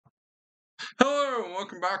Hello and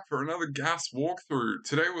welcome back for another gas walkthrough.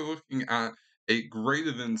 Today we're looking at a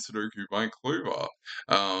greater than Sudoku by Clover.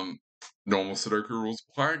 Um, Normal Sudoku rules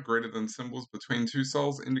apply. Greater than symbols between two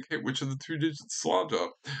cells indicate which of the two digits is larger.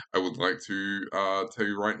 I would like to tell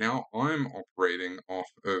you right now, I'm operating off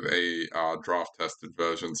of a draft tested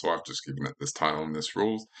version, so I've just given it this title and this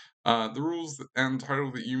rules. The rules and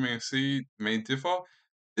title that you may see may differ.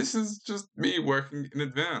 This is just me working in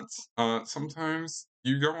advance. Sometimes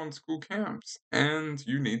you go on school camps and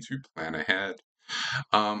you need to plan ahead.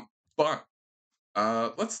 But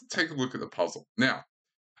let's take a look at the puzzle. Now,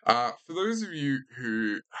 for those of you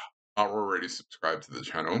who are already subscribed to the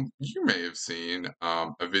channel, you may have seen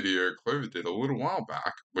a video Clover did a little while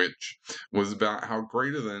back, which was about how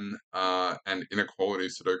greater than and inequality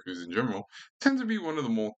Sudokus in general tend to be one of the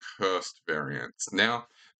more cursed variants. Now,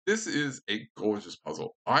 this is a gorgeous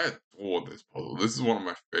puzzle. I adore this puzzle. This is one of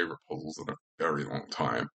my favorite puzzles in a very long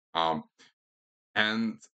time.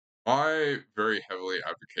 And I very heavily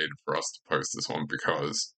advocated for us to post this one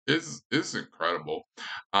because it's incredible.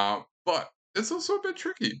 But it's also a bit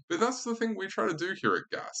tricky. But that's the thing we try to do here at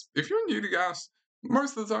Gas. If you're new to Gas,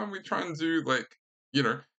 most of the time we try and do you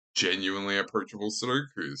know, genuinely approachable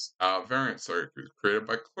Sudokus, variant Sudokus created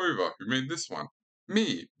by Clover, who made this one.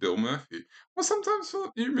 Me, Bill Murphy. Or sometimes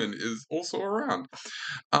Philip Newman is also around.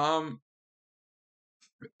 Um,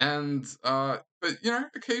 but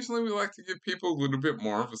occasionally we like to give people a little bit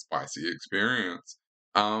more of a spicy experience.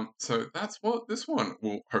 So that's what this one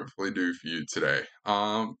will hopefully do for you today.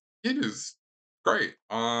 It is great.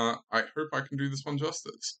 I hope I can do this one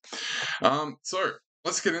justice. So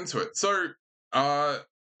let's get into it. So, uh,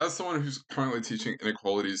 as someone who's currently teaching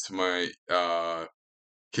inequalities to my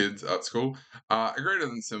kids at school, a greater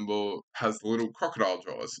than symbol has the little crocodile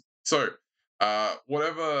jaws. So,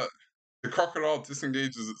 whatever the crocodile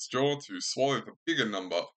disengages its jaw to swallow the bigger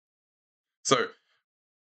number. So,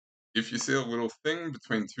 if you see a little thing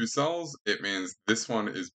between two cells, it means this one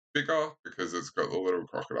is bigger because it's got the little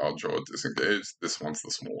crocodile jaw disengaged. This one's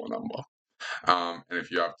the smaller number. And if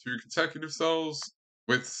you have two consecutive cells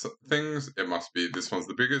with things, it must be this one's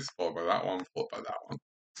the biggest, followed by that one, followed by that one.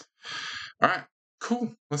 All right,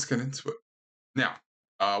 cool. Let's get into it. Now,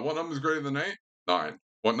 what number is greater than 8? 9.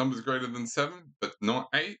 What number is greater than 7, but not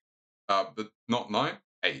 8? But not 9?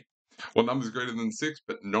 8. What number is greater than 6,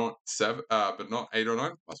 but not 7? But not 8 or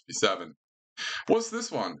 9? Must be 7. What's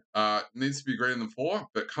this one? Needs to be greater than 4,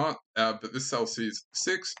 but can't. But this cell sees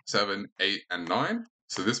 6, 7, 8, and 9.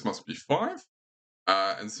 So this must be 5.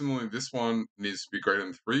 And similarly, this one needs to be greater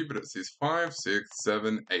than 3, but it sees 5, 6,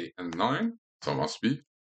 7, 8, and 9. So it must be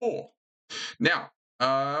 4. Now,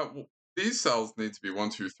 these cells need to be 1,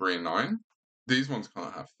 2, 3, and 9. These ones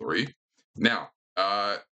can't have 3. Now,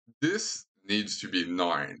 this needs to be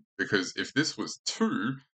 9, because if this was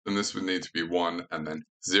 2, then this would need to be 1 and then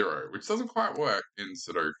 0, which doesn't quite work in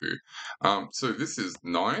Sudoku. So this is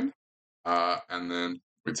 9, and then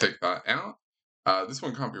we take that out. This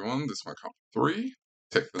one can't be 1, this one can't be 3.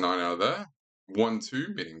 Take the 9 out of there. 1,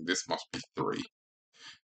 2, meaning this must be 3.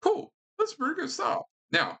 Cool, that's pretty good stuff.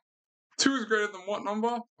 Now, 2 is greater than what number?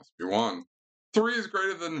 Must be 1. 3 is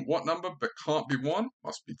greater than what number but can't be 1?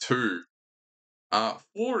 Must be 2.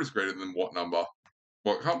 4 is greater than what number?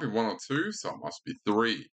 Well, it can't be 1 or 2, so it must be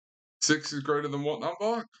 3. 6 is greater than what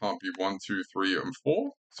number? Can't be 1, 2, 3, and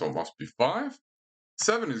 4, so it must be 5.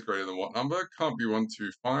 7 is greater than what number? Can't be 1,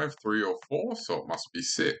 2, 5, 3, or 4, so it must be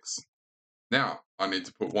 6. Now, I need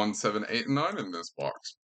to put 1, 7, 8, and 9 in this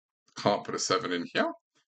box. Can't put a 7 in here.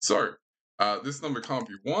 So, this number can't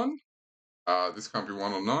be 1. This can't be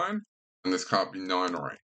 1 or 9, and this can't be 9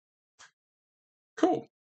 or 8. Cool.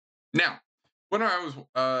 Now, when I was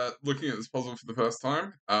looking at this puzzle for the first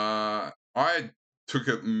time, I took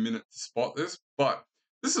a minute to spot this, but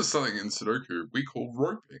this is something in Sudoku we call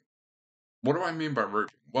roping. What do I mean by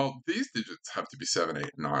roping? Well, these digits have to be 7, 8,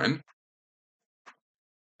 9,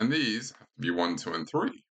 and these have to be 1, 2, and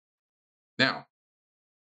 3. Now,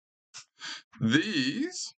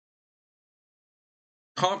 these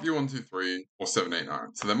can't be 1, 2, 3, or 7, 8, 9.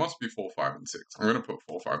 So there must be 4, 5, and 6. I'm going to put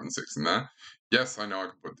 4, 5, and 6 in there. Yes, I know I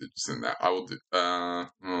can put digits in there. I will do. Oh,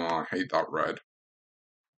 I hate that red.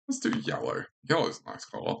 Let's do yellow. Yellow is a nice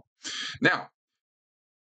color. Now,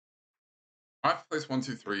 I've placed 1,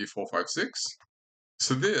 2, 3, 4, 5, 6.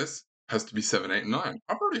 So this has to be 7, 8, and 9.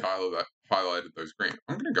 I've already highlighted those green.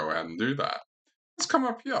 I'm going to go ahead and do that. Let's come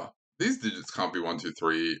up here. These digits can't be 1, 2,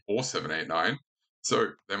 3, or 7, 8, 9. So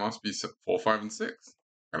they must be 4, 5, and 6.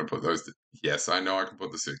 I'm going to put those. Yes, I know I can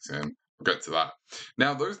put the 6 in. We'll get to that.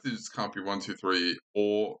 Now, those digits can't be 1, 2, 3,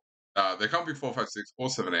 or they can't be 4, 5, 6, or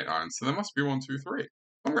 7, 8, 9. So there must be 1, 2, 3.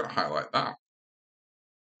 I'm going to highlight that.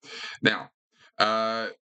 Now,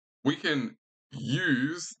 we can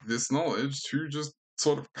use this knowledge to just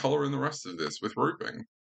sort of color in the rest of this with grouping.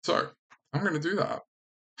 So I'm going to do that.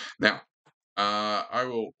 Now, I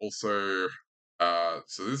will also,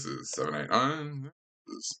 so this is 789,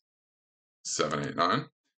 this is 789,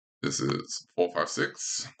 this is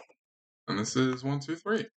 456, and this is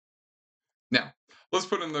 123. Now, let's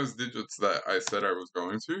put in those digits that I said I was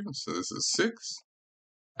going to. So this is 6,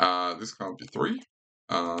 this can't be 3,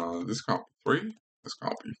 this can't be 3, this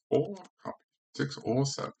can't be 4, can't be 6 or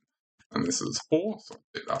 7. And this is 4, so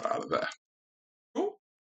get that out of there. Cool.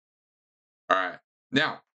 Alright.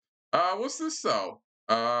 Now, what's this cell?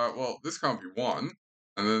 Well, this can't be 1,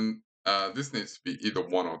 and then this needs to be either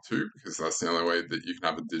 1 or 2, because that's the only way that you can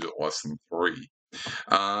have a digit less than 3.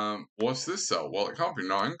 What's this cell? Well, it can't be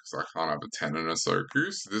 9, because I can't have a 10 in a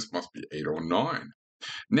Sudoku, so this must be 8 or 9.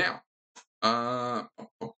 Now, what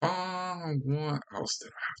else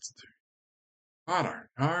did I have to do? I don't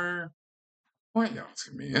know. Why are you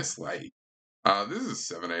asking me? It's late. This is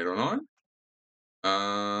 7, 8, or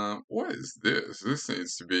 9. What is this? This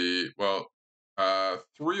needs to be, well,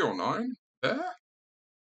 3 or 9 there.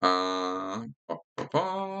 Alright.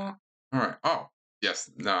 Oh, yes.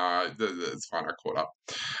 Nah, it's fine. I caught up.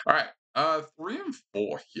 Alright. 3 and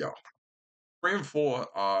 4 here. 3 and 4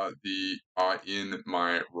 are in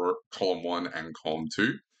my column 1 and column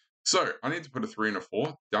 2. So I need to put a 3 and a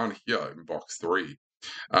 4 down here in box 3.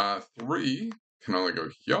 3 can only go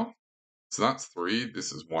here. So that's 3.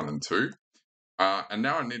 This is 1 and 2. And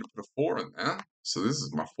now I need to put a 4 in there. So this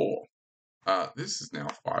is my 4. This is now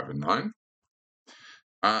 5 and 9.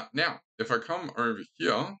 Now, if I come over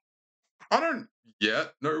here, I don't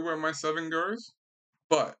yet know where my 7 goes,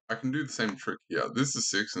 but I can do the same trick here. This is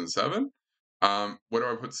 6 and 7. Where do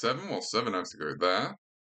I put 7? Well, 7 has to go there.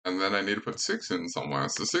 And then I need to put 6 in somewhere,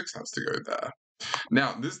 so 6 has to go there.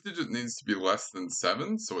 Now, this digit needs to be less than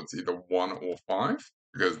 7, so it's either 1 or 5,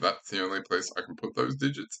 because that's the only place I can put those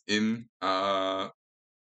digits in, because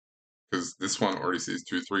this one already says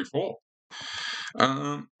 2, 3, 4.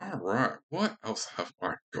 Alright, what else have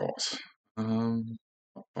I got?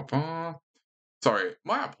 Sorry,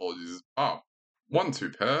 my apologies. 1, 2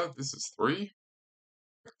 pair, this is 3.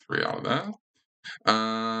 3 out of there.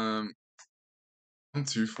 1,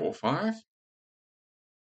 2, 4, 5.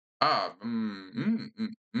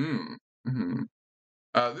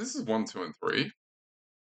 This is 1, 2, and 3.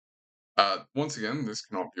 Once again, this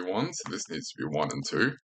cannot be 1, so this needs to be 1 and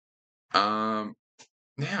 2.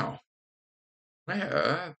 Now,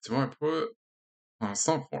 where do I put... Oh, it's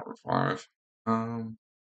not 4 or 5. Hang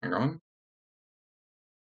on.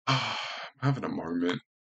 I'm having a moment.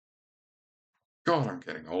 God, I'm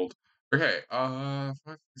getting old. Okay, 5,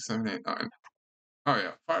 6, 7, 8, 9. Oh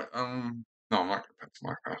yeah, 5, no, I'm not gonna pencil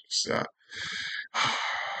my house just yet.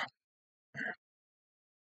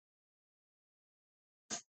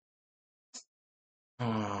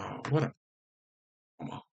 What a...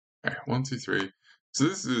 Come on. Okay, 1, 2, 3. So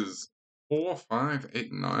this is 4, 5,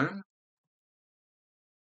 8, and 9.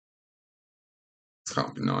 This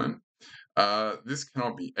can't be 9. This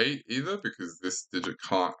cannot be 8 either, because this digit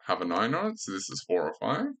can't have a 9 on it, so this is 4 or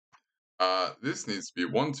 5. This needs to be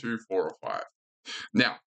 1, 2, 4, or 5.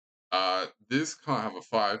 Now, this can't have a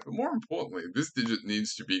 5, but more importantly, this digit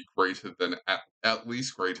needs to be greater than, at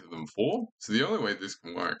least greater than 4. So the only way this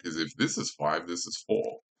can work is if this is 5, this is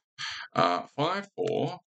 4. 5,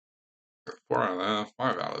 4, 4 out of there,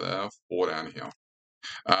 5 out of there, 4 down here.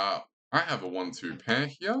 I have a 1, 2 pair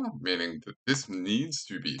here, meaning that this needs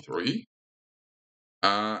to be 3.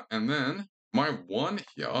 And then my 1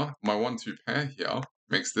 here, my 1, 2 pair here,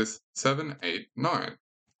 makes this 7, 8, 9.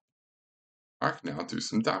 I can now do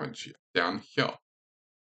some damage here, down here.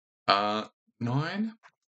 9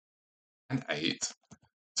 and 8.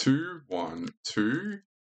 2, 1, 2,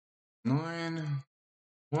 9,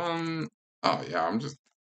 1. Oh yeah,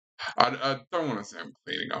 I don't want to say I'm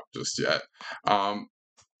cleaning up just yet.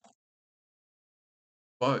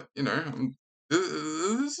 But you know,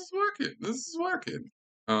 this is working. This is working.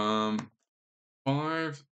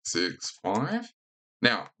 5, 6, 5.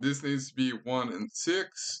 Now this needs to be 1 and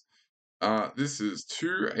 6. This is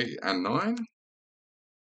 2, 8, and 9.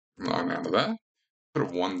 9 out of there. Put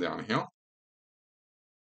a 1 down here.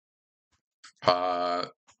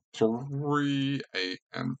 3, 8,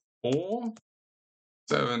 and 4.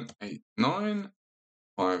 7, 8, 9.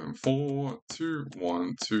 5 and 4. 2,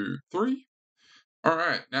 1, 2, 3.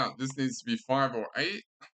 Alright, now this needs to be 5 or 8.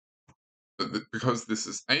 Because this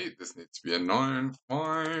is 8, this needs to be a 9.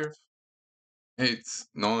 5, 8,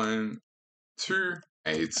 9, 2,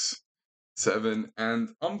 8, 7, and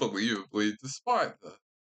unbelievably, despite the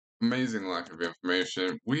amazing lack of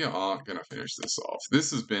information. We are going to finish this off.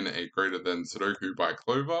 This has been a greater than Sudoku by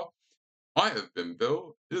Clover. I have been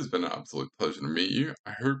Bill. It has been an absolute pleasure to meet you.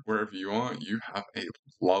 I hope wherever you are, you have a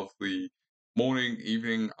lovely morning,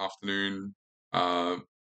 evening, afternoon, uh,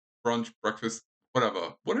 brunch, breakfast,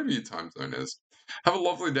 whatever your time zone is. Have a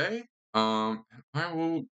lovely day. I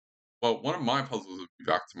will. Well, one of my puzzles will be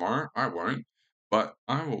back tomorrow. I won't, but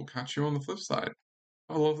I will catch you on the flip side.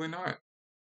 Have a lovely night.